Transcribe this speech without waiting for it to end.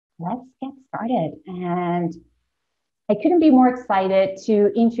let's get started. And I couldn't be more excited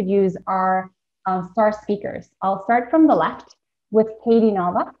to introduce our star speakers. I'll start from the left with Katie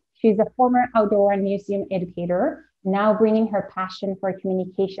Nova. She's a former outdoor and museum educator, now bringing her passion for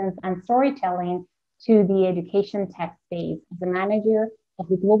communications and storytelling to the education tech space as the manager of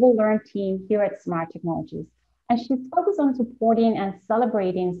the Global Learn team here at Smart Technologies. And she's focused on supporting and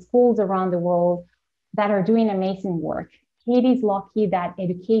celebrating schools around the world that are doing amazing work. Katie's lucky that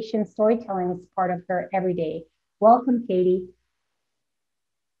education storytelling is part of her everyday. Welcome, Katie.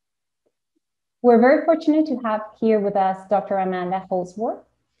 We're very fortunate to have here with us Dr. Amanda Holsworth.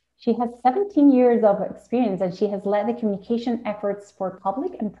 She has 17 years of experience and she has led the communication efforts for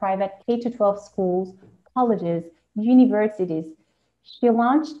public and private K-12 schools, colleges, universities. She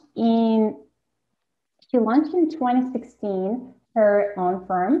launched in 2016 her own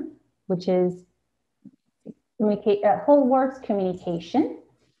firm, which is Holsworth Communication,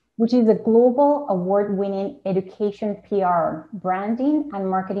 which is a global award-winning education PR, branding, and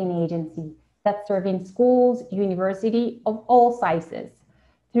marketing agency that's serving schools, universities of all sizes.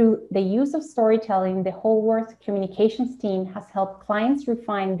 Through the use of storytelling, the Holsworth Communications team has helped clients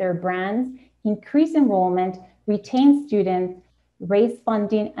refine their brands, increase enrollment, retain students, raise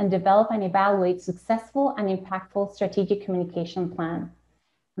funding, and develop and evaluate successful and impactful strategic communication plans.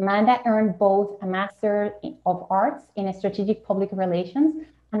 Amanda earned both a Master of Arts in Strategic Public Relations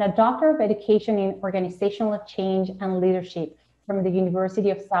and a Doctor of Education in Organizational Change and Leadership from the University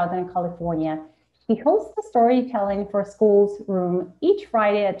of Southern California. She hosts the Storytelling for Schools room each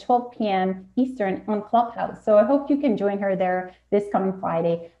Friday at 12 p.m. Eastern on Clubhouse. So I hope you can join her there this coming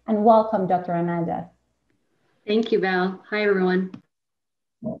Friday. And welcome, Dr. Amanda. Thank you, Val. Hi, everyone.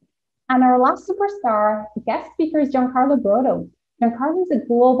 And our last superstar guest speaker is Giancarlo Brodo. Giancarlo is a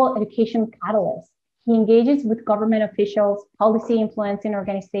global education catalyst. He engages with government officials, policy influencing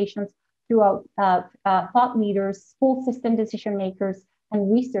organizations throughout thought leaders, school system decision makers,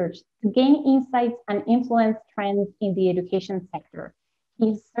 and research to gain insights and influence trends in the education sector.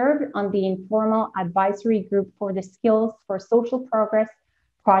 He served on the Informal Advisory Group for the Skills for Social Progress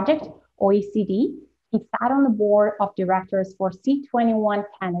Project, OECD. He sat on the board of directors for C21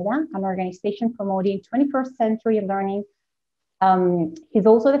 Canada, an organization promoting 21st century learning. He's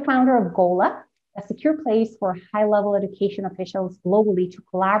also the founder of GOLA, a secure place for high-level education officials globally to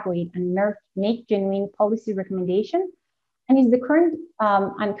collaborate and make genuine policy recommendations. And he's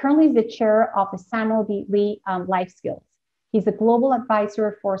currently is the chair of the Samuel B. Lee Life Skills. He's a global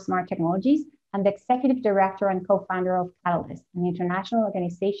advisor for Smart Technologies and the executive director and co-founder of Catalyst, an international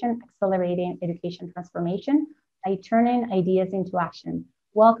organization accelerating education transformation by turning ideas into action.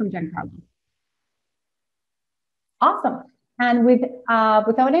 Welcome, Giancarlo. Awesome. And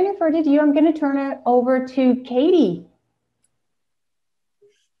without any further ado, I'm going to turn it over to Katie.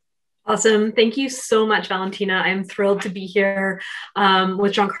 Awesome. Thank you so much, Valentina. I'm thrilled to be here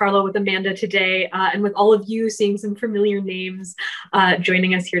with Giancarlo, with Amanda today, and with all of you, seeing some familiar names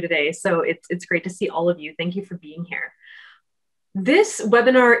joining us here today. So it's great to see all of you. Thank you for being here. This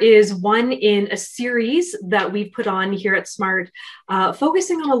webinar is one in a series that we've put on here at Smart,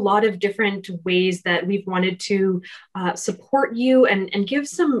 focusing on a lot of different ways that we've wanted to support you and give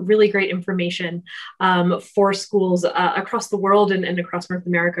some really great information for schools across the world and across North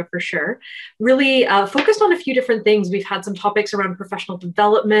America for sure. Really focused on a few different things. We've had some topics around professional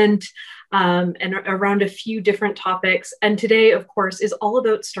development and around a few different topics. And today, of course, is all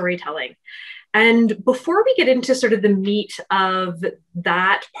about storytelling. And before we get into sort of the meat of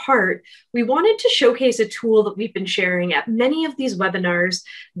that part, we wanted to showcase a tool that we've been sharing at many of these webinars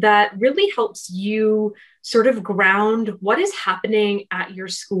that really helps you sort of ground what is happening at your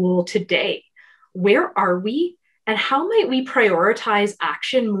school today. Where are we? And how might we prioritize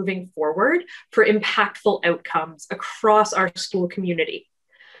action moving forward for impactful outcomes across our school community?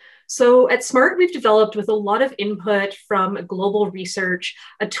 So at Smart, we've developed, with a lot of input from global research,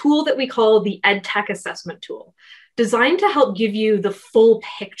 a tool that we call the EdTech Assessment Tool, designed to help give you the full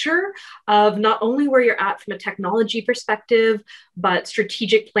picture of not only where you're at from a technology perspective, but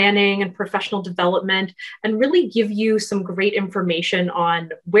strategic planning and professional development, and really give you some great information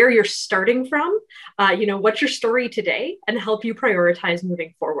on where you're starting from, what's your story today, and help you prioritize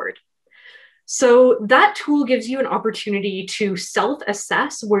moving forward. So that tool gives you an opportunity to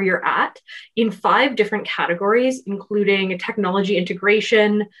self-assess where you're at in 5 different categories, including technology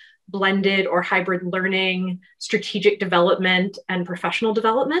integration, blended or hybrid learning, strategic development, and professional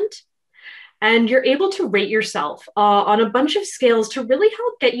development. And you're able to rate yourself on a bunch of scales to really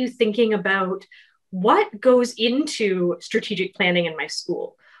help get you thinking about what goes into strategic planning in my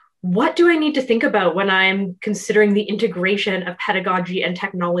school. what do I need to think about when I'm considering the integration of pedagogy and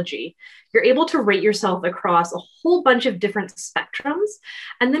technology? You're able to rate yourself across a whole bunch of different spectrums.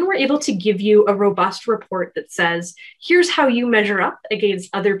 And then we're able to give you a robust report that says, here's how you measure up against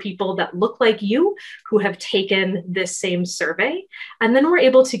other people that look like you who have taken this same survey. And then we're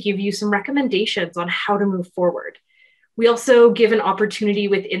able to give you some recommendations on how to move forward. We also give an opportunity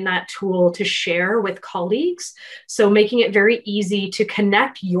within that tool to share with colleagues. So making it very easy to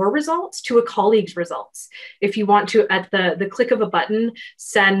connect your results to a colleague's results. If you want to, at the click of a button,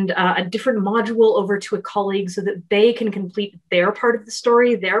 send a different module over to a colleague so that they can complete their part of the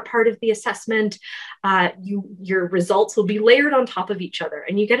story, their part of the assessment, your results will be layered on top of each other.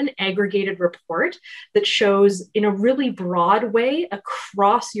 And you get an aggregated report that shows in a really broad way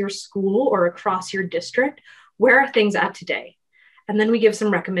across your school or across your district, where are things at today? And then we give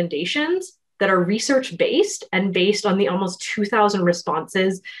some recommendations that are research-based and based on the almost 2,000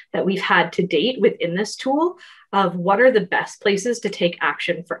 responses that we've had to date within this tool of what are the best places to take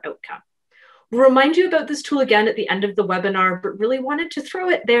action for outcome. We'll remind you about this tool again at the end of the webinar, but really wanted to throw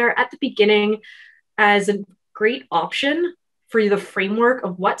it there at the beginning as a great option for the framework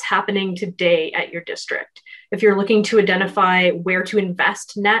of what's happening today at your district. If you're looking to identify where to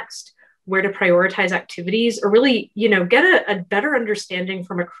invest next, where to prioritize activities, or really, get a better understanding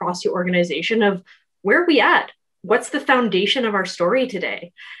from across your organization of where are we at? What's the foundation of our story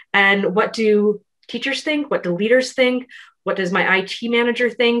today? And what do teachers think? What do leaders think? What does my IT manager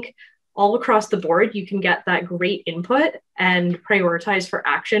think? All across the board, you can get that great input and prioritize for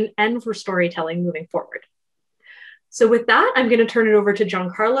action and for storytelling moving forward. So with that, I'm going to turn it over to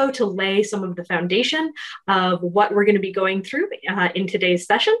Giancarlo to lay some of the foundation of what we're going to be going through in today's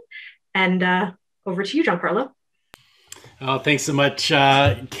session. And over to you, Giancarlo. Oh, thanks so much,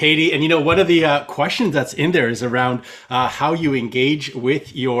 Katie. And one of the questions that's in there is around how you engage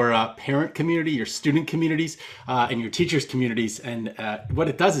with your parent community, your student communities, and your teachers communities. And what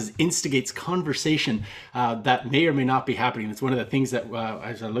it does is instigates conversation that may or may not be happening. It's one of the things that,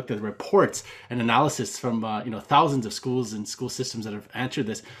 as I looked at the reports and analysis from thousands of schools and school systems that have answered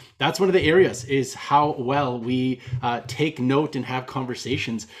this, that's one of the areas is how well we take note and have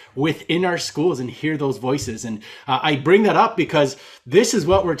conversations within our schools and hear those voices. And I bring that up because this is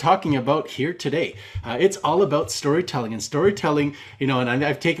what we're talking about here today. It's all about storytelling, and storytelling, and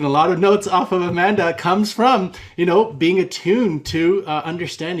I've taken a lot of notes off of Amanda, comes from, being attuned to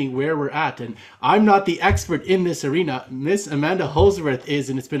understanding where we're at. And I'm not the expert in this arena. Miss Amanda Holsworth is,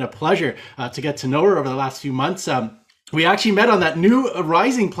 and it's been a pleasure to get to know her over the last few months. We actually met on that new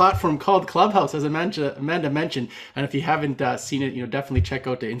rising platform called Clubhouse, as Amanda mentioned. And if you haven't seen it, definitely check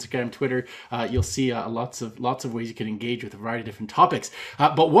out the Instagram, Twitter. You'll see lots of ways you can engage with a variety of different topics.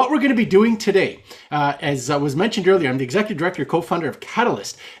 But what we're going to be doing today, as was mentioned earlier, I'm the executive director, co-founder of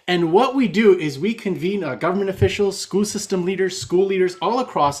Catalyst. And what we do is we convene government officials, school system leaders, school leaders all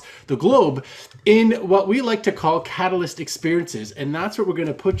across the globe in what we like to call Catalyst experiences. And that's what we're going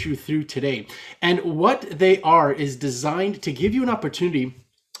to put you through today. And what they are is designed to give you an opportunity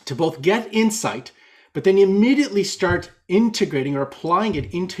to both get insight, but then immediately start integrating or applying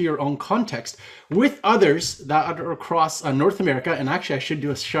it into your own context with others that are across North America. And actually, I should do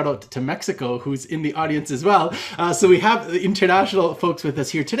a shout out to Mexico, who's in the audience as well. So we have the international folks with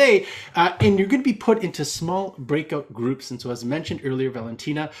us here today, and you're going to be put into small breakout groups. And so as mentioned earlier,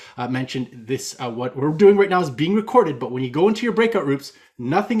 Valentina mentioned this, what we're doing right now is being recorded, but when you go into your breakout groups,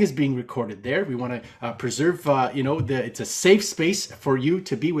 nothing is being recorded there. We want to preserve, it's a safe space for you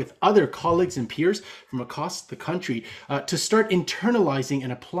to be with other colleagues and peers from across the country to start internalizing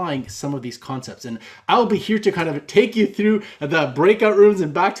and applying some of these concepts. And I'll be here to kind of take you through the breakout rooms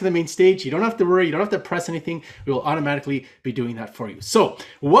and back to the main stage. You don't have to worry. You don't have to press anything. We will automatically be doing that for you. So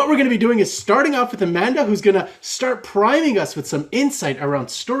what we're going to be doing is starting off with Amanda, who's going to start priming us with some insight around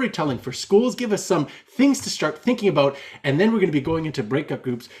storytelling for schools, give us some things to start thinking about, and then we're going to be going into breakout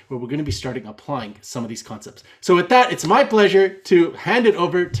groups where we're going to be starting applying some of these concepts. So with that, it's my pleasure to hand it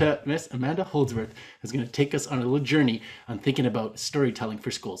over to Miss Amanda Holdsworth, who's going to take us on a little journey on thinking about storytelling for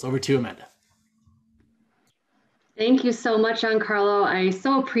schools. Over to you, Amanda. Thank you so much, Giancarlo. I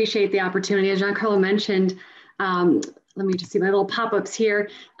so appreciate the opportunity. As Giancarlo mentioned, let me just see my little pop-ups here.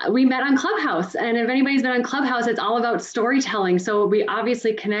 We met on Clubhouse, and if anybody's been on Clubhouse, it's all about storytelling. So we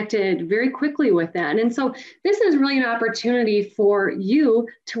obviously connected very quickly with that. And so this is really an opportunity for you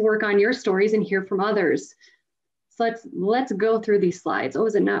to work on your stories and hear from others. So let's go through these slides. Oh,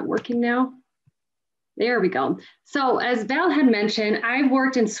 is it not working now? There we go. So as Val had mentioned, I've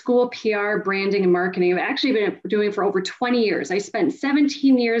worked in school PR, branding, and marketing. I've actually been doing it for over 20 years. I spent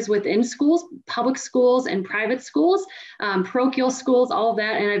 17 years within schools, public schools and private schools, parochial schools, all of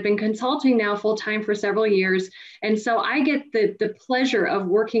that. And I've been consulting now full-time for several years. And so I get the pleasure of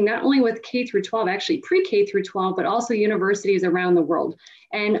working not only with K through 12, actually pre-K through 12, but also universities around the world.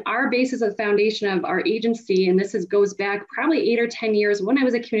 And our basis of foundation of our agency, and this goes back probably 8 or 10 years when I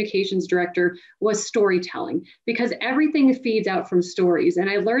was a communications director, was storytelling, because everything feeds out from stories. And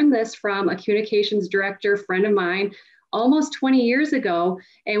I learned this from a communications director friend of mine almost 20 years ago,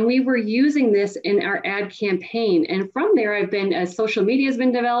 and we were using this in our ad campaign. And from there, as social media has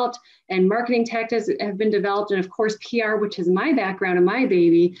been developed and marketing tactics have been developed, and of course, PR, which is my background and my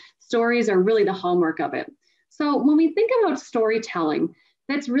baby, stories are really the hallmark of it. So when we think about storytelling,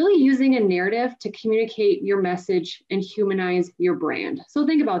 that's really using a narrative to communicate your message and humanize your brand. So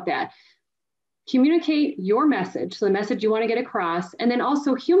think about that. Communicate your message, so the message you want to get across, and then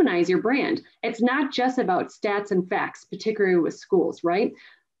also humanize your brand. It's not just about stats and facts, particularly with schools, right?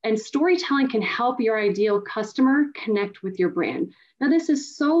 And storytelling can help your ideal customer connect with your brand. Now, this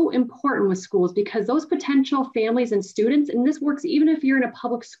is so important with schools because those potential families and students, and this works even if you're in a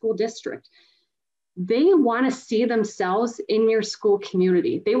public school district, they want to see themselves in your school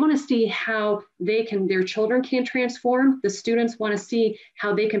community. They want to see how their children can transform. The students want to see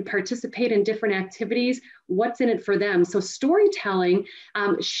how they can participate in different activities, what's in it for them. So storytelling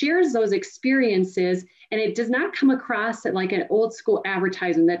shares those experiences, and it does not come across like an old school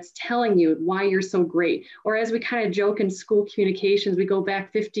advertisement that's telling you why you're so great. Or as we kind of joke in school communications, we go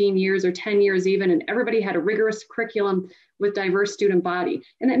back 15 years or 10 years even, and everybody had a rigorous curriculum with diverse student body.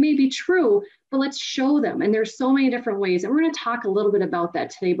 And that may be true, but let's show them. And there's so many different ways. And we're going to talk a little bit about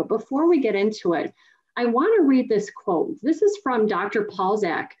that today. But before we get into it, I want to read this quote. This is from Dr. Paul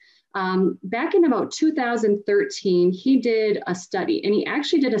Zak. Back in about 2013, he did a study, and he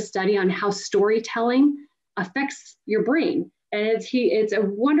actually did a study on how storytelling affects your brain. And it's a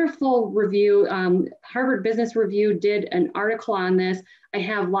wonderful review. Harvard Business Review did an article on this. I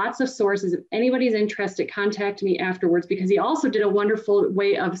have lots of sources. If anybody's interested, contact me afterwards, because he also did a wonderful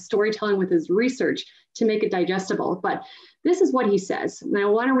way of storytelling with his research to make it digestible. But this is what he says, and I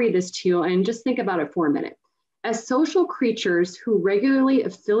want to read this to you and just think about it for a minute. As social creatures who regularly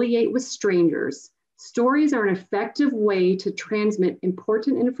affiliate with strangers, stories are an effective way to transmit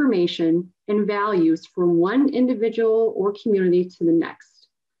important information and values from one individual or community to the next.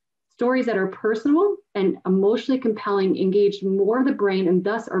 Stories that are personal and emotionally compelling engage more of the brain and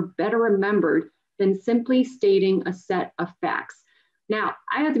thus are better remembered than simply stating a set of facts. Now,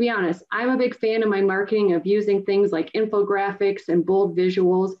 I have to be honest, I'm a big fan of my marketing of using things like infographics and bold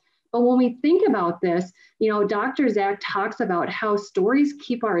visuals. But when we think about this, Dr. Zak talks about how stories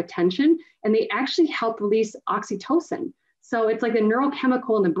keep our attention, and they actually help release oxytocin. So it's like the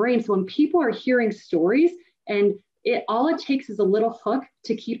neurochemical in the brain. So when people are hearing stories, and all it takes is a little hook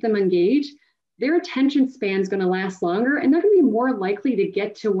to keep them engaged, their attention span is going to last longer, and they're going to be more likely to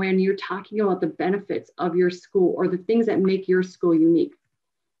get to when you're talking about the benefits of your school or the things that make your school unique.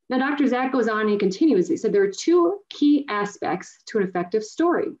 Now, Dr. Zak goes on and he continues. He said there are two key aspects to an effective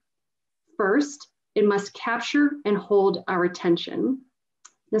story. First, it must capture and hold our attention.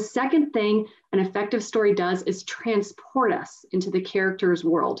 The second thing an effective story does is transport us into the character's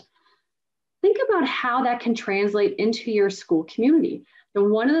world. Think about how that can translate into your school community.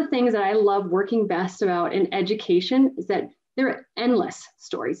 And one of the things that I love working best about in education is that there are endless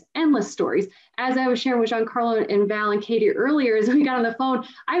stories. As I was sharing with Giancarlo and Val and Katie earlier, as we got on the phone,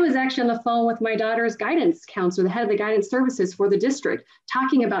 I was actually on the phone with my daughter's guidance counselor, the head of the guidance services for the district,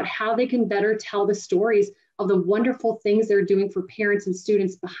 talking about how they can better tell the stories of the wonderful things they're doing for parents and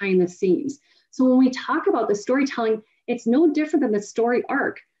students behind the scenes. So when we talk about the storytelling, it's no different than the story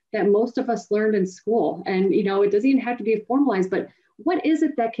arc that most of us learned in school. And it doesn't even have to be formalized, but what is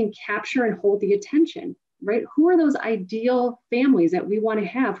it that can capture and hold the attention? Right? Who are those ideal families that we want to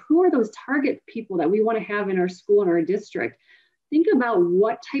have? Who are those target people that we want to have in our school and our district? Think about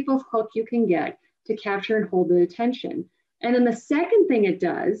what type of hook you can get to capture and hold the attention. And then the second thing it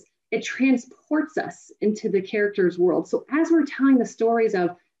does, it transports us into the character's world. So as we're telling the stories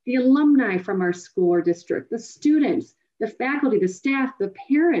of the alumni from our school or district, the students, the faculty, the staff, the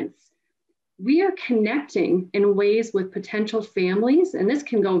parents, we are connecting in ways with potential families, and this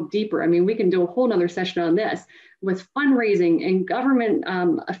can go deeper. I mean, we can do a whole nother session on this with fundraising and government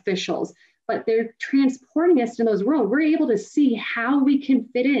officials, but they're transporting us to those worlds. We're able to see how we can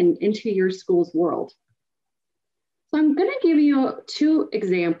fit into your school's world. So I'm going to give you two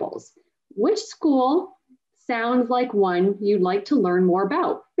examples. Which school sounds like one you'd like to learn more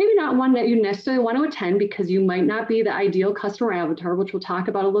about. Maybe not one that you necessarily want to attend because you might not be the ideal customer avatar, which we'll talk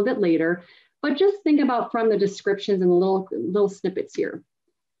about a little bit later, but just think about from the descriptions and the little snippets here.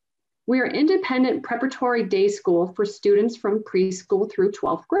 We are independent preparatory day school for students from preschool through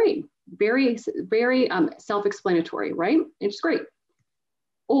 12th grade. Very self-explanatory, right? It's great.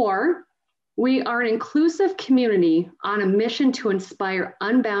 Or we are an inclusive community on a mission to inspire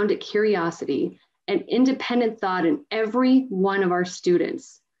unbounded curiosity and independent thought in every one of our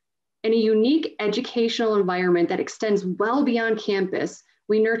students. In a unique educational environment that extends well beyond campus,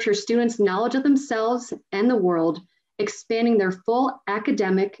 we nurture students' knowledge of themselves and the world, expanding their full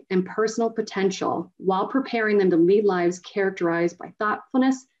academic and personal potential while preparing them to lead lives characterized by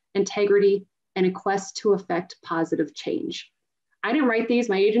thoughtfulness, integrity, and a quest to effect positive change. I didn't write these,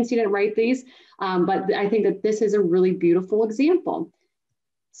 my agency didn't write these, but I think that this is a really beautiful example.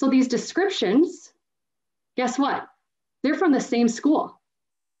 So these descriptions, guess what? They're from the same school.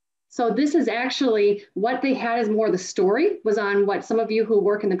 So this is actually what they had as more the story was on what some of you who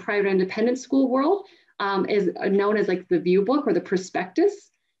work in the private independent school world is known as like the view book or the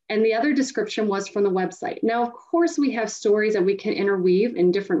prospectus. And the other description was from the website. Now, of course, we have stories that we can interweave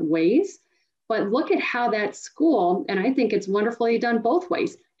in different ways, but look at how that school, and I think it's wonderfully done both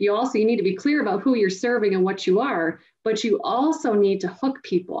ways. You need to be clear about who you're serving and what you are, but you also need to hook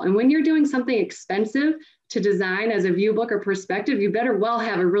people. And when you're doing something expensive to design as a view book or perspective, you better well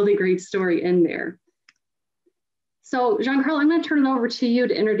have a really great story in there. So Giancarlo, I'm going to turn it over to you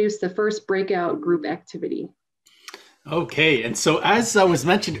to introduce the first breakout group activity. Okay, and so as I was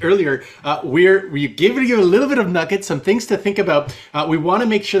mentioned earlier, we're giving you a little bit of nuggets, some things to think about. We want to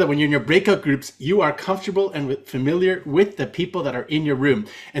make sure that when you're in your breakout groups, you are comfortable and familiar with the people that are in your room.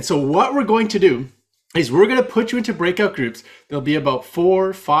 And so what we're going to do is we're going to put you into breakout groups. There'll be about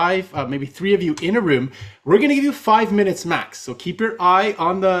 4, 5, maybe 3 of you in a room. We're going to give you 5 minutes max. So keep your eye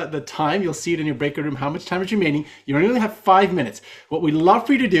on the time. You'll see it in your breakout room, how much time is remaining. You only have 5 minutes. What we love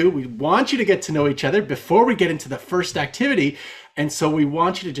for you to do, we want you to get to know each other before we get into the first activity. And so we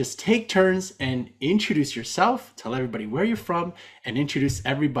want you to just take turns and introduce yourself, tell everybody where you're from, and introduce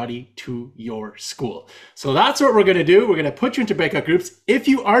everybody to your school. So that's what we're going to do. We're going to put you into breakout groups. If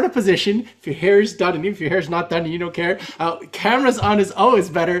you are in a position, if your hair is done and if your hair is not done and you don't care, cameras on is always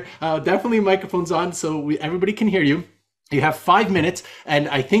better. Definitely microphones on so everybody can hear you. You have 5 minutes, and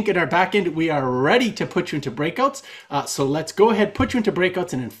I think in our back end, we are ready to put you into breakouts. So let's go ahead, put you into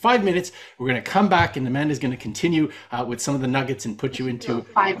breakouts, and in 5 minutes, we're going to come back, and Amanda's going to continue with some of the nuggets and put you into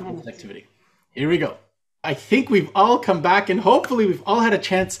 5 minutes activity. Here we go. I think we've all come back, and hopefully we've all had a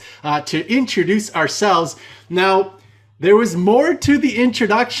chance to introduce ourselves. Now, there was more to the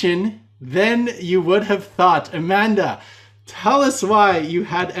introduction than you would have thought. Amanda, tell us why you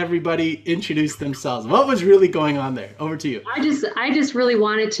had everybody introduce themselves. What was really going on there? Over to you. I just really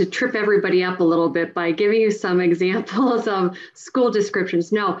wanted to trip everybody up a little bit by giving you some examples of school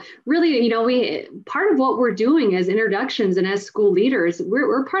descriptions. No, really, part of what we're doing as introductions and as school leaders,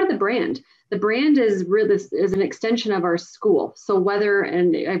 we're part of the brand. The brand is an extension of our school. So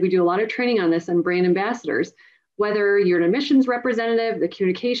and we do a lot of training on this on brand ambassadors, whether you're an admissions representative, the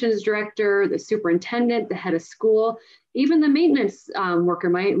communications director, the superintendent, the head of school, even the maintenance worker.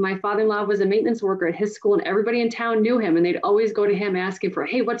 My father-in-law was a maintenance worker at his school, and everybody in town knew him, and they'd always go to him asking for,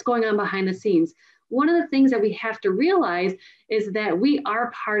 hey, what's going on behind the scenes? One of the things that we have to realize is that we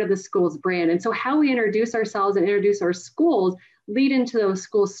are part of the school's brand. And so how we introduce ourselves and introduce our schools lead into those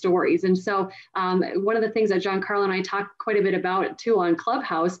school stories. And so one of the things that Giancarlo and I talk quite a bit about too on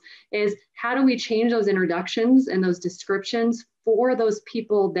Clubhouse is how do we change those introductions and those descriptions for those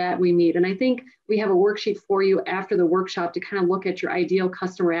people that we meet. And I think we have a worksheet for you after the workshop to kind of look at your ideal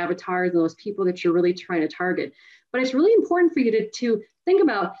customer avatars and those people that you're really trying to target. But it's really important for you to think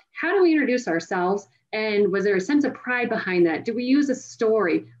about, how do we introduce ourselves? And was there a sense of pride behind that? Did we use a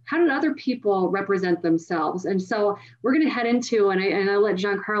story? How did other people represent themselves? And so we're going to head into, and I'll let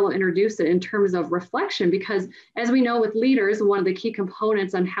Giancarlo introduce it in terms of reflection, because as we know with leaders, one of the key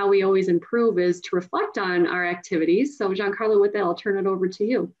components on how we always improve is to reflect on our activities. So Giancarlo, with that, I'll turn it over to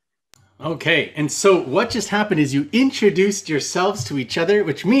you. Okay, and so what just happened is you introduced yourselves to each other,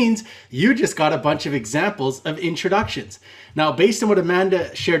 which means you just got a bunch of examples of introductions. Now, based on what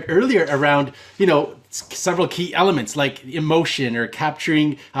Amanda shared earlier around, several key elements like emotion or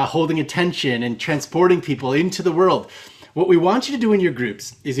capturing, holding attention and transporting people into the world, what we want you to do in your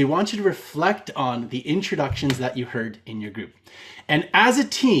groups is we want you to reflect on the introductions that you heard in your group. And as a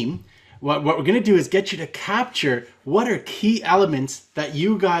team, what we're going to do is get you to capture what are key elements that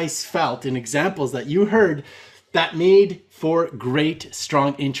you guys felt and examples that you heard that made for great,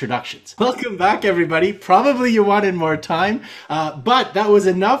 strong introductions. Welcome back, everybody. Probably you wanted more time, but that was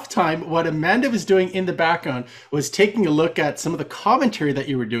enough time. What Amanda was doing in the background was taking a look at some of the commentary that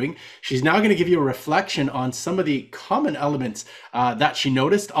you were doing. She's now going to give you a reflection on some of the common elements that she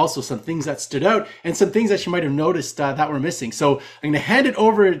noticed, also some things that stood out, and some things that she might have noticed that were missing. So I'm going to hand it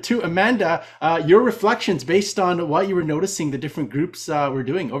over to Amanda, your reflections based on what you were noticing the different groups were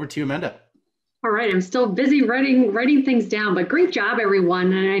doing. Over to you, Amanda. All right, I'm still busy writing things down, but great job,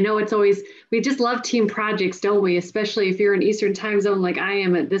 everyone. And I know it's always, we just love team projects, don't we? Especially if you're in Eastern time zone like I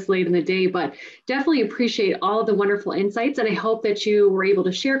am at this late in the day, but definitely appreciate all of the wonderful insights. And I hope that you were able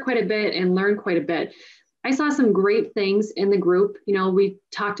to share quite a bit and learn quite a bit. I saw some great things in the group. You know, we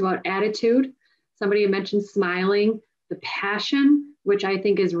talked about attitude. Somebody had mentioned smiling, the passion, which I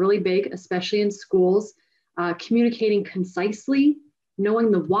think is really big, especially in schools, communicating concisely,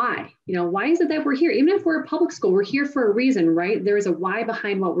 knowing the why. You know, why is it that we're here? Even if we're a public school, we're here for a reason, right? There is a why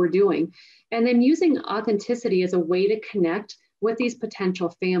behind what we're doing. And then using authenticity as a way to connect with these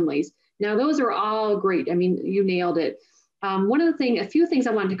potential families. Now, those are all great. I mean, you nailed it. A few things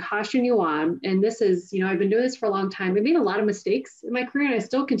I wanted to caution you on, and this is, you know, I've been doing this for a long time. I made a lot of mistakes in my career, and I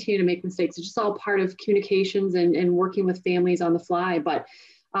still continue to make mistakes. It's just all part of communications and working with families on the fly. But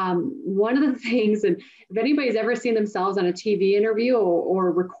one of the things, and if anybody's ever seen themselves on a TV interview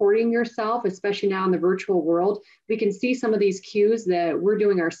or recording yourself, especially now in the virtual world, we can see some of these cues that we're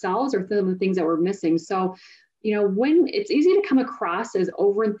doing ourselves or some of the things that we're missing. So, you know, when it's easy to come across as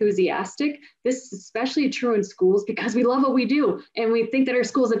over enthusiastic, this is especially true in schools because we love what we do and we think that our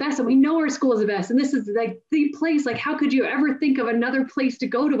school is the best and we know our school is the best. And this is like the place, like, how could you ever think of another place to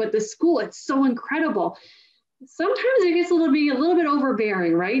go to but this school? It's so incredible. Sometimes it gets a little bit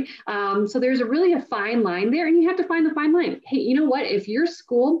overbearing, right? So there's really a fine line there, and you have to find the fine line. Hey, you know what? If your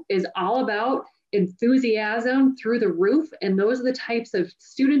school is all about enthusiasm through the roof, and those are the types of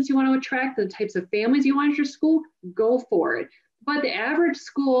students you want to attract, the types of families you want at your school, go for it. But the average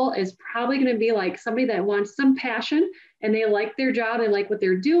school is probably going to be like somebody that wants some passion, and they like their job, they like what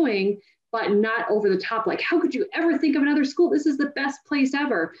they're doing, but not over the top. Like, how could you ever think of another school? This is the best place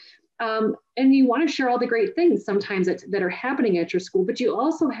ever. And you want to share all the great things sometimes that are happening at your school, but you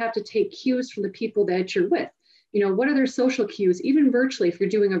also have to take cues from the people that you're with. You know, what are their social cues, even virtually, if you're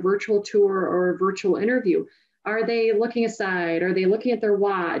doing a virtual tour or a virtual interview? Are they looking aside? Are they looking at their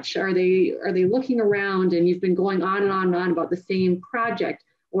watch? Are they looking around and you've been going on and on and on about the same project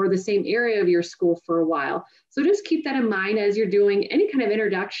or the same area of your school for a while? So just keep that in mind as you're doing any kind of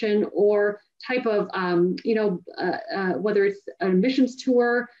introduction or type of, whether it's an admissions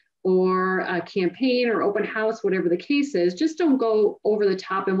tour or a campaign or open house, whatever the case is. Just don't go over the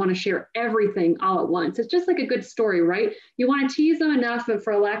top and want to share everything all at once. It's just like a good story, right? You want to tease them enough, and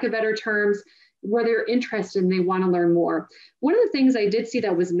for lack of better terms, where they're interested and they want to learn more. One of the things I did see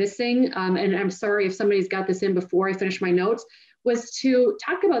that was missing, and I'm sorry if somebody's got this in before I finish my notes, was to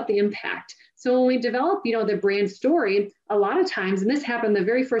talk about the impact. So when we develop, you know, the brand story, a lot of times, and this happened the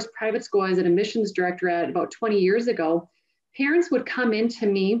very first private school as an admissions director at about 20 years ago, parents would come into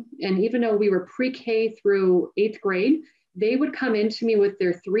me, and even though we were pre-K through 8th grade, they would come into me with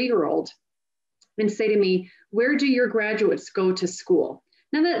their 3-year-old and say to me, where do your graduates go to school?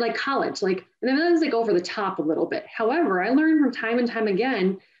 Now that, like college, like, and then that was like over the top a little bit. However, I learned from time and time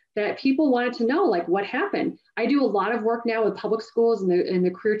again that people wanted to know, like, what happened. I do a lot of work now with public schools in the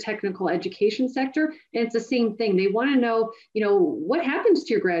career technical education sector, and it's the same thing. They want to know, you know, what happens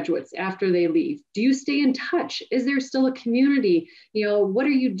to your graduates after they leave? Do you stay in touch? Is there still a community? You know, what are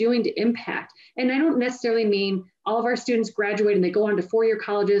you doing to impact? And I don't necessarily mean all of our students graduate and they go on to 4-year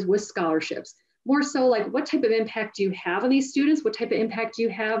colleges with scholarships. More so like, what type of impact do you have on these students? What type of impact do you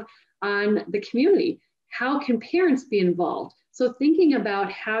have on the community? How can parents be involved? So thinking about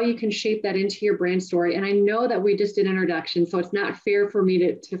how you can shape that into your brand story. And I know that we just did introduction, so it's not fair for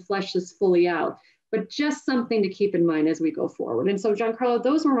me to flesh this fully out, but just something to keep in mind as we go forward. And so Giancarlo,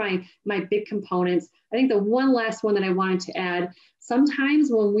 those were my big components. I think the one last one that I wanted to add, sometimes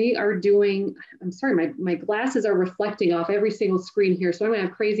when we are doing, I'm sorry, my glasses are reflecting off every single screen here, so I'm gonna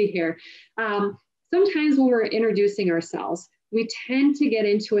have crazy hair. Sometimes when we're introducing ourselves, we tend to get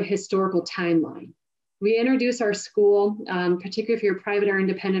into a historical timeline. We introduce our school, particularly if you're a private or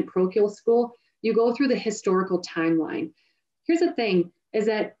independent parochial school, you go through the historical timeline. Here's the thing, is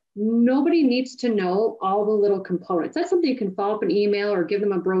that nobody needs to know all the little components. That's something you can follow up an email or give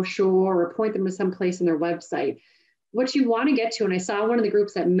them a brochure or point them to some place in their website. What you want to get to, and I saw one of the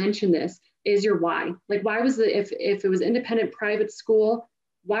groups that mentioned this, is your why. Like, why was if it was independent private school,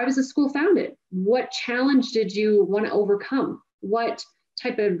 why was the school founded? What challenge did you want to overcome? What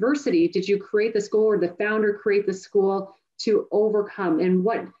type of adversity did you create the school or the founder create the school to overcome? And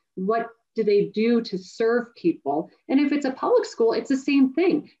what do they do to serve people? And if it's a public school, it's the same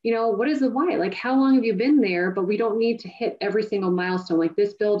thing. You know, what is the why? Like, how long have you been there? But we don't need to hit every single milestone. Like,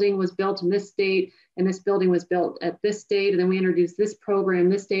 this building was built in this date, and this building was built at this date, and then we introduced this program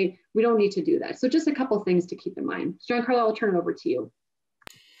this date. We don't need to do that. So just a couple of things to keep in mind. Giancarlo, I'll turn it over to you.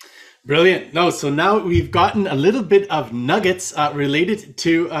 Brilliant. No, so now we've gotten a little bit of nuggets related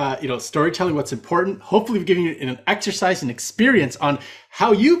to storytelling, what's important. Hopefully, we've given you an exercise and experience on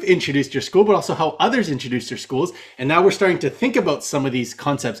how you've introduced your school, but also how others introduce their schools. And now we're starting to think about some of these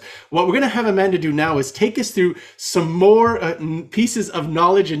concepts. What we're going to have Amanda do now is take us through some more pieces of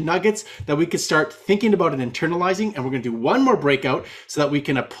knowledge and nuggets that we could start thinking about and internalizing. And we're going to do one more breakout so that we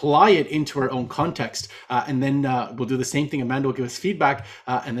can apply it into our own context. And then we'll do the same thing. Amanda will give us feedback,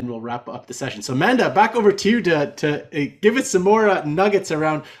 and then we'll wrap up the session. So Amanda, back over to you to give us some more nuggets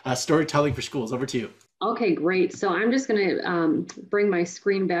around storytelling for schools. Over to you. Okay, great. So I'm just going to bring my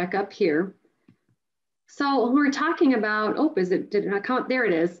screen back up here. So we're talking about, did it not come? There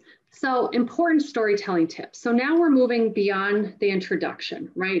it is. So important storytelling tips. So now we're moving beyond the introduction,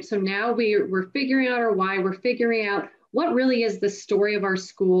 right? So now we're figuring out our why, we're figuring out what really is the story of our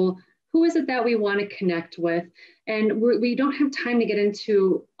school, who is it that we want to connect with? And we don't have time to get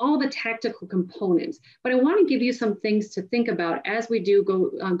into all the tactical components, but I want to give you some things to think about as we do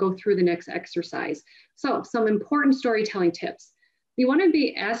go through the next exercise. So some important storytelling tips. You want to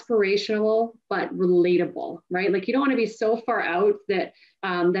be aspirational, but relatable, right? Like, you don't want to be so far out that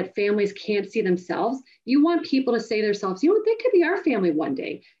that families can't see themselves. You want people to say to themselves, you know what, that could be our family one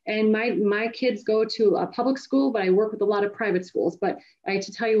day. And my kids go to a public school, but I work with a lot of private schools. But I have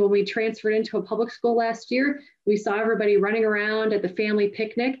to tell you, when we transferred into a public school last year, we saw everybody running around at the family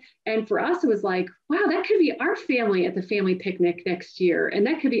picnic. And for us, it was like, wow, that could be our family at the family picnic next year. And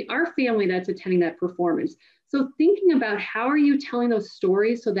that could be our family that's attending that performance. So thinking about how are you telling those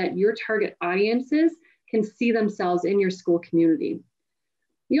stories so that your target audiences can see themselves in your school community.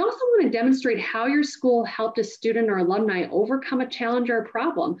 You also want to demonstrate how your school helped a student or alumni overcome a challenge or a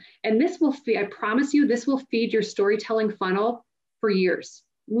problem. And this will feed, I promise you, this will feed your storytelling funnel for years,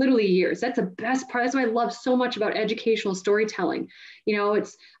 literally years. That's the best part. That's what I love so much about educational storytelling. You know,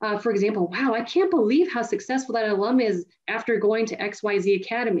 it's, for example, wow, I can't believe how successful that alum is after going to XYZ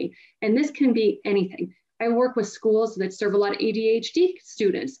Academy. And this can be anything. I work with schools that serve a lot of ADHD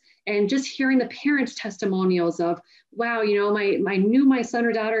students, and just hearing the parents' testimonials of, wow, you know, I knew my son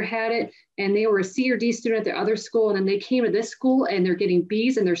or daughter had it, and they were a C or D student at their other school, and then they came to this school and they're getting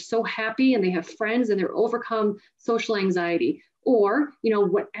Bs and they're so happy and they have friends and they're overcome social anxiety. Or, you know,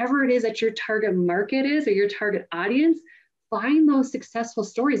 whatever it is that your target market is or your target audience, find those successful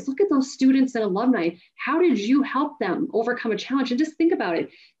stories. Look at those students and alumni. How did you help them overcome a challenge? And just think about it.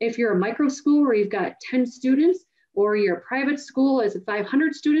 If you're a micro school where you've got 10 students, or you're a private school as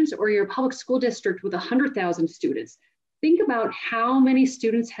 500 students, or you're a public school district with 100,000 students, think about how many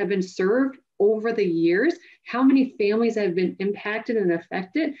students have been served over the years, how many families have been impacted and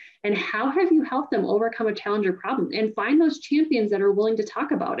affected, and how have you helped them overcome a challenge or problem? And find those champions that are willing to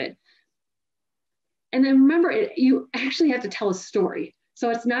talk about it. And then remember, you actually have to tell a story. So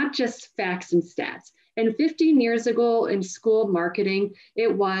it's not just facts and stats. And 15 years ago in school marketing,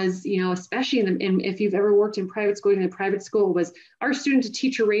 it was, you know, especially if you've ever worked in private school, in a private school, was our student to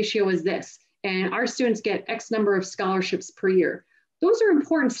teacher ratio is this, and our students get X number of scholarships per year. Those are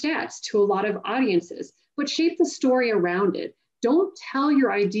important stats to a lot of audiences, but shape the story around it. Don't tell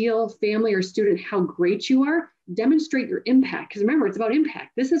your ideal family or student how great you are. Demonstrate your impact, because remember, it's about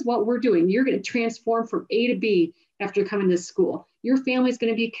impact. This is what we're doing. You're going to transform from A to B after coming to school. Your family is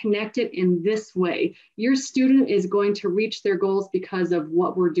going to be connected in this way. Your student is going to reach their goals because of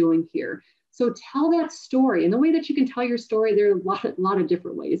what we're doing here. So tell that story. And the way that you can tell your story, there are a lot of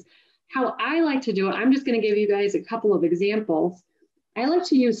different ways. How I like to do it, I'm just going to give you guys a couple of examples. I like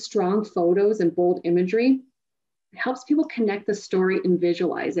to use strong photos and bold imagery. It helps people connect the story and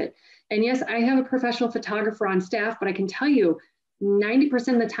visualize it. And yes, I have a professional photographer on staff, but I can tell you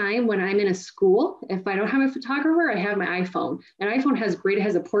 90% of the time when I'm in a school, if I don't have a photographer, I have my iPhone. And iPhone has great, it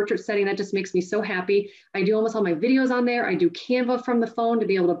has a portrait setting that just makes me so happy. I do almost all my videos on there. I do Canva from the phone to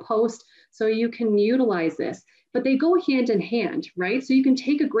be able to post. So you can utilize this, but they go hand in hand, right? So you can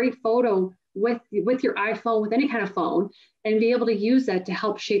take a great photo with your iPhone, with any kind of phone, and be able to use that to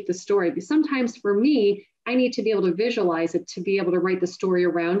help shape the story. Because sometimes for me, I need to be able to visualize it to be able to write the story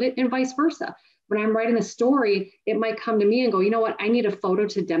around it, and vice versa. When I'm writing a story, it might come to me and go, you know what, I need a photo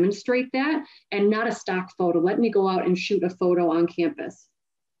to demonstrate that and not a stock photo. Let me go out and shoot a photo on campus.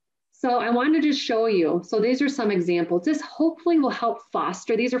 So I wanted to just show you. So these are some examples. This hopefully will help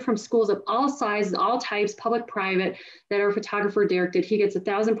foster. These are from schools of all sizes, all types, public, private, that our photographer Derek did. He gets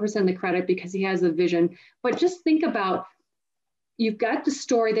 1,000% the credit because he has the vision. But just think about, you've got the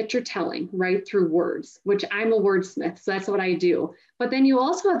story that you're telling, right, through words, which I'm a wordsmith, so that's what I do. But then you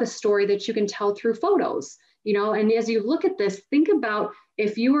also have the story that you can tell through photos, you know, and as you look at this, think about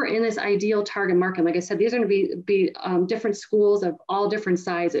if you were in this ideal target market. Like I said, these are going to be different schools of all different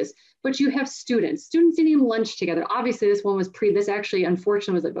sizes, but you have students eating lunch together. Obviously, this one was this actually,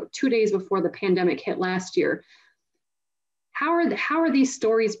 unfortunately, was about 2 days before the pandemic hit last year. How are these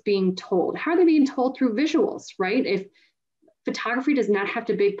stories being told? How are they being told? Through visuals, right? If photography does not have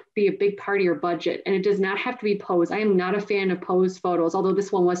to be a big part of your budget, and it does not have to be posed. I am not a fan of posed photos, although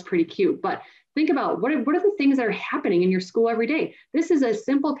this one was pretty cute. But think about what are the things that are happening in your school every day. This is a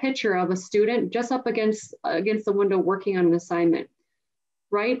simple picture of a student just up against the window working on an assignment,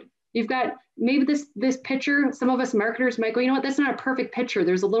 right? You've got maybe this picture. Some of us marketers might go, you know what, that's not a perfect picture.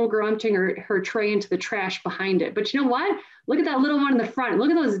 There's a little girl emptying her tray into the trash behind it. But you know what? Look at that little one in the front. Look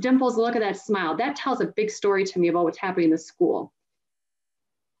at those dimples. Look at that smile. That tells a big story to me about what's happening in the school.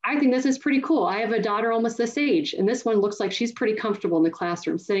 I think this is pretty cool. I have a daughter almost this age, and this one looks like she's pretty comfortable in the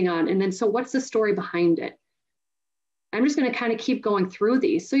classroom sitting on. And then, so what's the story behind it? I'm just going to kind of keep going through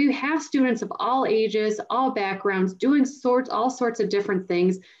these. So you have students of all ages, all backgrounds, doing all sorts of different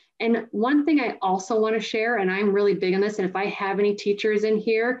things. And one thing I also want to share, and I'm really big on this, and if I have any teachers in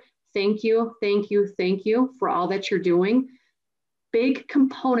here, thank you, thank you, thank you for all that you're doing. Big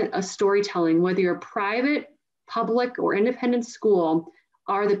component of storytelling, whether you're a private, public, or independent school,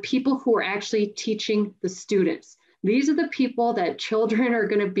 are the people who are actually teaching the students. These are the people that children are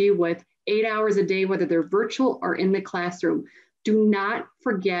going to be with 8 hours a day, whether they're virtual or in the classroom. Do not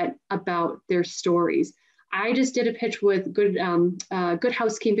forget about their stories. I just did a pitch with Good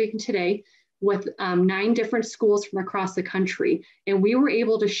Housekeeping today with 9 different schools from across the country. And we were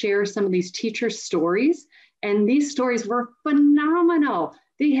able to share some of these teachers' stories. And these stories were phenomenal.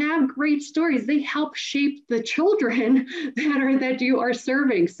 They have great stories. They help shape the children that you are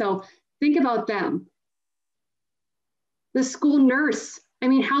serving. So think about them. The school nurse. I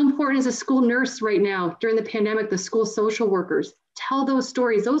mean, how important is a school nurse right now during the pandemic? The school social workers. Tell those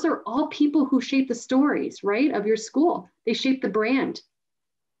stories. Those are all people who shape the stories, right, of your school. They shape the brand.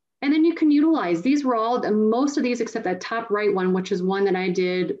 And then you can utilize, these were all, most of these except that top right one, which is one that I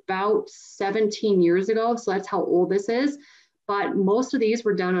did about 17 years ago. So that's how old this is. But most of these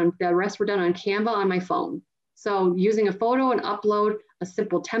were done on, the rest were done on Canva on my phone. So using a photo and upload, a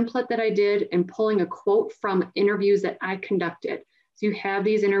simple template that I did, and pulling a quote from interviews that I conducted. So you have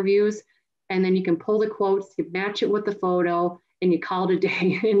these interviews, and then you can pull the quotes, you match it with the photo, and you call it a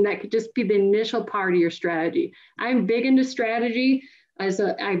day. And that could just be the initial part of your strategy. I'm big into strategy.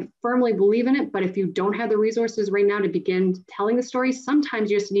 I firmly believe in it, but if you don't have the resources right now to begin telling the story,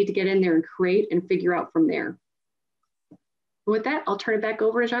 sometimes you just need to get in there and create and figure out from there. With that, I'll turn it back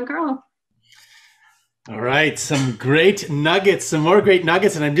over to Giancarlo. All right, some great nuggets, some more great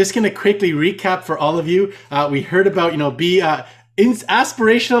nuggets. And I'm just going to quickly recap for all of you. We heard about, be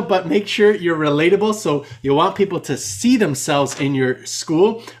aspirational, but make sure you're relatable. So you want people to see themselves in your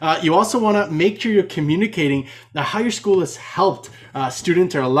school. You also want to make sure you're communicating how your school has helped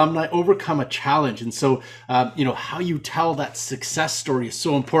students or alumni overcome a challenge. And so, how you tell that success story is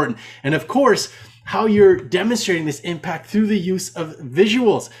so important. And of course, how you're demonstrating this impact through the use of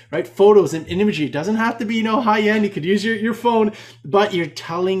visuals, right? Photos and imagery. It doesn't have to be, high end. You could use your phone, but you're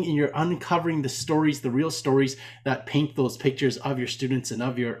telling and you're uncovering the stories, the real stories that paint those pictures of your students and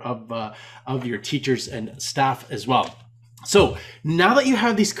of your teachers and staff as well. So now that you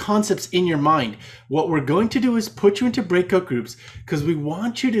have these concepts in your mind, what we're going to do is put you into breakout groups because we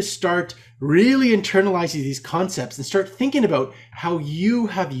want you to start really internalizing these concepts and start thinking about how you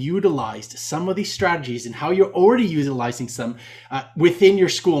have utilized some of these strategies and how you're already utilizing some within your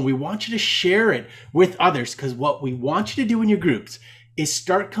school. And we want you to share it with others because what we want you to do in your groups is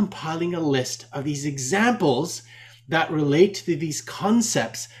start compiling a list of these examples that relate to these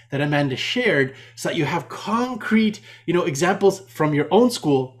concepts that Amanda shared so that you have concrete, examples from your own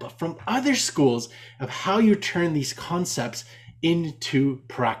school, but from other schools of how you turn these concepts into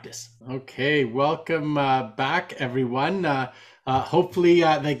practice. Okay, welcome back, everyone. Hopefully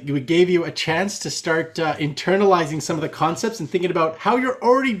we gave you a chance to start internalizing some of the concepts and thinking about how you're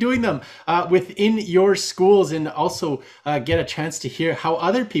already doing them within your schools, and also get a chance to hear how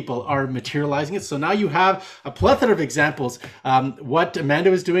other people are materializing it. So now you have a plethora of examples. What Amanda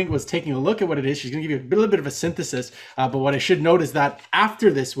was doing was taking a look at what it is. She's going to give you a little bit of a synthesis, but what I should note is that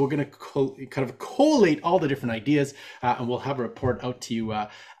after this, we're going to kind of collate all the different ideas, and we'll have a report out to you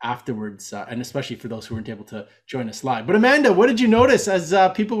afterwards, and especially for those who weren't able to join us live. But Amanda, what did you notice as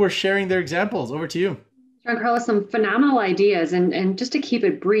people were sharing their examples? Over to you. Giancarlo, some phenomenal ideas. And just to keep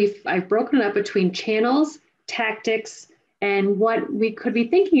it brief, I've broken it up between channels, tactics, and what we could be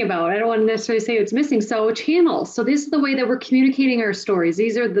thinking about. I don't want to necessarily say it's missing. So channels. So this is the way that we're communicating our stories.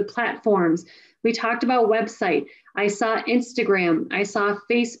 These are the platforms. We talked about website. I saw Instagram. I saw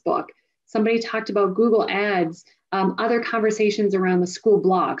Facebook. Somebody talked about Google Ads, other conversations around the school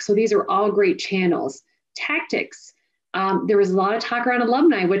blog. So these are all great channels. Tactics. There was a lot of talk around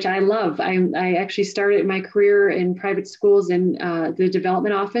alumni, which I love. I actually started my career in private schools in the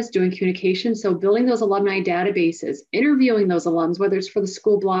development office doing communication. So building those alumni databases, interviewing those alums, whether it's for the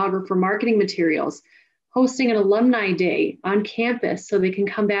school blog or for marketing materials, hosting an alumni day on campus so they can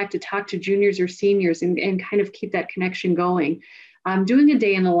come back to talk to juniors or seniors and kind of keep that connection going. Doing a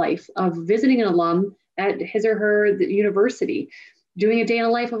day in the life of visiting an alum at his or her university, doing a day in the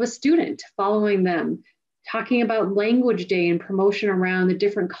life of a student, following them, talking about Language Day and promotion around the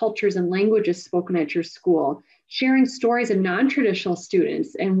different cultures and languages spoken at your school, sharing stories of non-traditional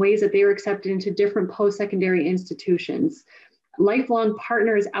students and ways that they were accepted into different post-secondary institutions, lifelong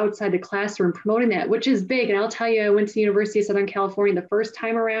partners outside the classroom, promoting that, which is big. And I'll tell you, I went to the University of Southern California the first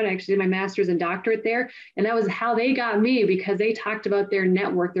time around. I actually did my master's and doctorate there. And that was how they got me, because they talked about their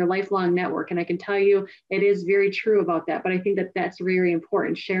network, their lifelong network. And I can tell you, it is very true about that. But I think that that's very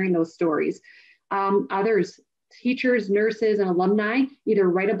important, sharing those stories. Others, teachers, nurses, and alumni, either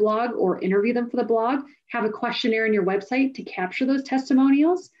write a blog or interview them for the blog, have a questionnaire on your website to capture those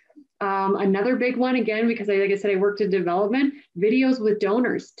testimonials. Another big one, again, because like I said, I worked in development, videos with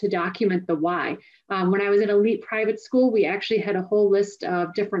donors to document the why. When I was in elite private school, we actually had a whole list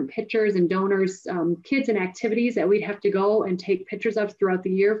of different pictures and donors, kids and activities that we'd have to go and take pictures of throughout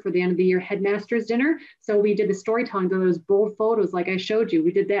the year for the end of the year headmaster's dinner. So we did the storytelling, those bold photos like I showed you.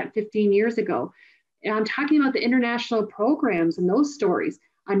 We did that 15 years ago. And I'm talking about the international programs and those stories,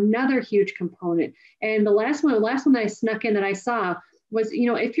 another huge component. And the last one that I snuck in that I saw was,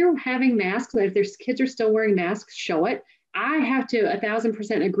 if you're having masks, if there's kids are still wearing masks, show it. I have to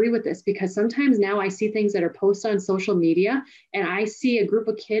 1000% agree with this, because sometimes now I see things that are posted on social media and I see a group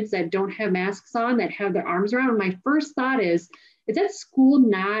of kids that don't have masks on, that have their arms around. And my first thought is that school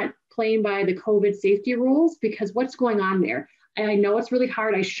not playing by the COVID safety rules? Because what's going on there? And I know it's really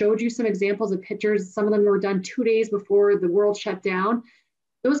hard. I showed you some examples of pictures. Some of them were done 2 days before the world shut down.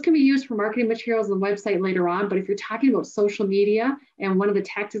 Those can be used for marketing materials on the website later on. But if you're talking about social media, and one of the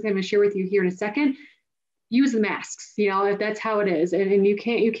tactics I'm going to share with you here in a second, use the masks, if that's how it is. And you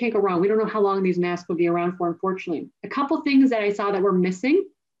can't go wrong. We don't know how long these masks will be around for, unfortunately. A couple things that I saw that were missing,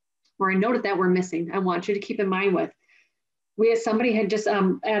 or I noted that were missing, I want you to keep in mind with. Somebody had just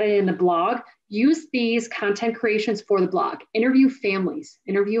added in the blog, use these content creations for the blog. Interview families,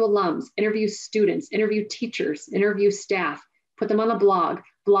 interview alums, interview students, interview teachers, interview staff, put them on the blog.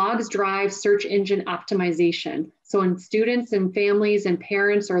 Blogs drive search engine optimization. So when students and families and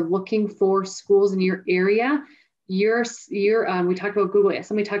parents are looking for schools in your area, we talked about Google,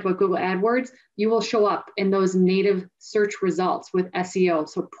 somebody talked about Google AdWords, you will show up in those native search results with SEO.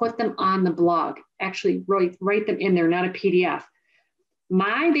 So put them on the blog, actually write them in there, not a PDF.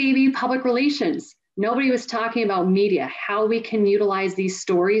 My baby, public relations. Nobody was talking about media, how we can utilize these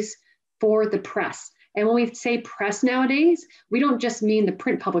stories for the press. And when we say press nowadays, we don't just mean the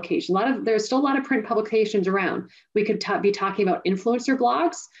print publication. There's still a lot of print publications around. We could be talking about influencer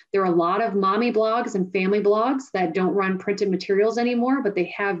blogs. There are a lot of mommy blogs and family blogs that don't run printed materials anymore, but they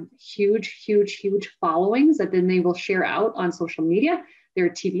have huge, huge, huge followings that then they will share out on social media. There are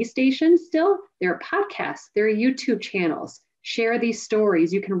TV stations still. There are podcasts. There are YouTube channels. Share these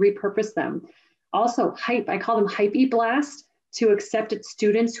stories. You can repurpose them. Also, hype. I call them hype e-blast. To accepted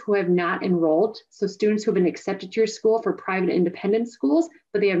students who have not enrolled. So students who have been accepted to your school for private independent schools,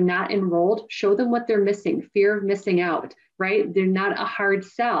 but they have not enrolled, show them what they're missing, fear of missing out, right? They're not a hard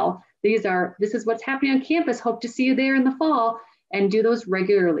sell. This is what's happening on campus. Hope to see you there in the fall, and do those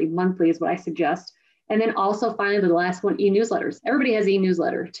regularly, monthly is what I suggest. And then also finally, the last one, e-newsletters. Everybody has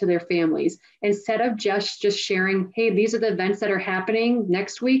e-newsletter to their families. Instead of just sharing, hey, these are the events that are happening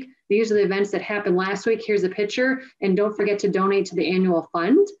next week. These are the events that happened last week. Here's a picture. And don't forget to donate to the annual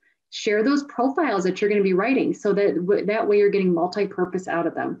fund. Share those profiles that you're going to be writing, so that way you're getting multi-purpose out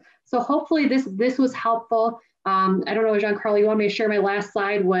of them. So hopefully this was helpful. I don't know, Giancarlo, you want me to share my last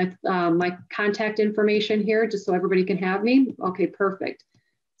slide with my contact information here, just so everybody can have me? Okay, perfect.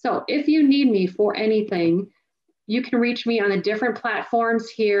 So if you need me for anything, You can reach me on the different platforms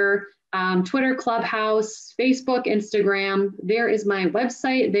here. Twitter, Clubhouse, Facebook, Instagram. There is my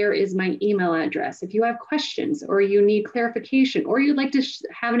website. There is my email address. If you have questions or you need clarification or you'd like to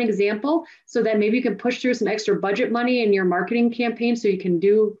have an example so that maybe you can push through some extra budget money in your marketing campaign so you can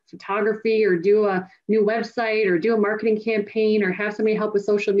do photography or do a new website or do a marketing campaign or have somebody help with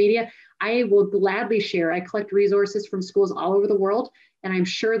social media, I will gladly share. I collect resources from schools all over the world. And I'm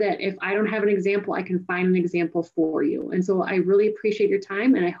sure that if I don't have an example, I can find an example for you. And so I really appreciate your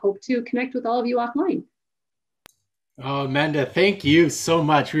time and I hope to connect with all of you offline. Oh, Amanda, thank you so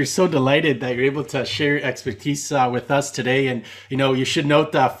much. We're so delighted that you're able to share your expertise with us today. And, you should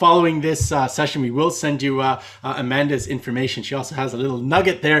note that following this session, we will send you Amanda's information. She also has a little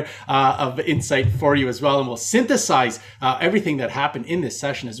nugget there of insight for you as well. And we'll synthesize everything that happened in this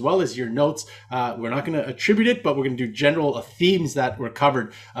session, as well as your notes. We're not going to attribute it, but we're going to do general themes that were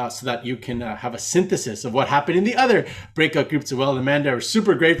covered so that you can have a synthesis of what happened in the other breakout groups as well. And Amanda, we're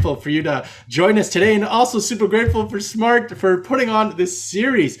super grateful for you to join us today, and also super grateful for Smart for putting on this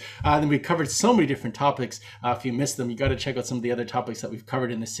series. And we covered so many different topics. If you missed them, you got to check out some of the other topics that we've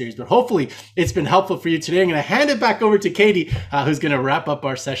covered in this series. But hopefully it's been helpful for you today. I'm going to hand it back over to Katie, who's going to wrap up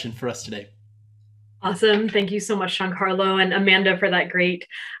our session for us today. Awesome. Thank you so much, Giancarlo and Amanda, for that great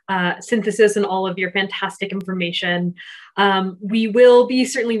synthesis and all of your fantastic information. We will be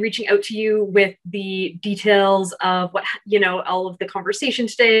certainly reaching out to you with the details of what, all of the conversation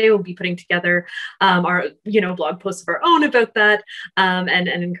today. We'll be putting together our, blog posts of our own about that, and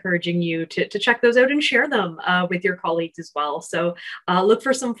encouraging you to check those out and share them with your colleagues as well. So look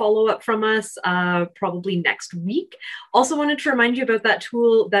for some follow-up from us probably next week. Also wanted to remind you about that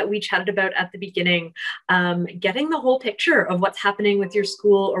tool that we chatted about at the beginning, getting the whole picture of what's happening with your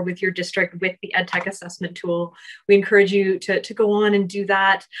school or with your district with the EdTech assessment tool. We encourage you to go on and do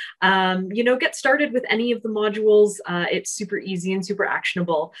that. Get started with any of the modules. It's super easy and super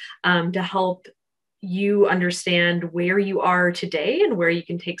actionable to help you understand where you are today and where you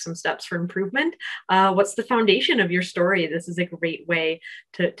can take some steps for improvement. What's the foundation of your story? This is a great way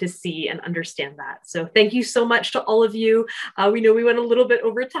to see and understand that. So thank you so much to all of you. We know we went a little bit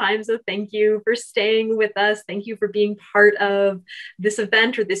over time, so thank you for staying with us. Thank you for being part of this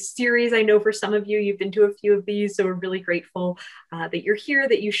event or this series. I know for some of you, you've been to a few of these, so we're really grateful that you're here,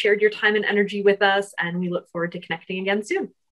 that you shared your time and energy with us, and we look forward to connecting again soon.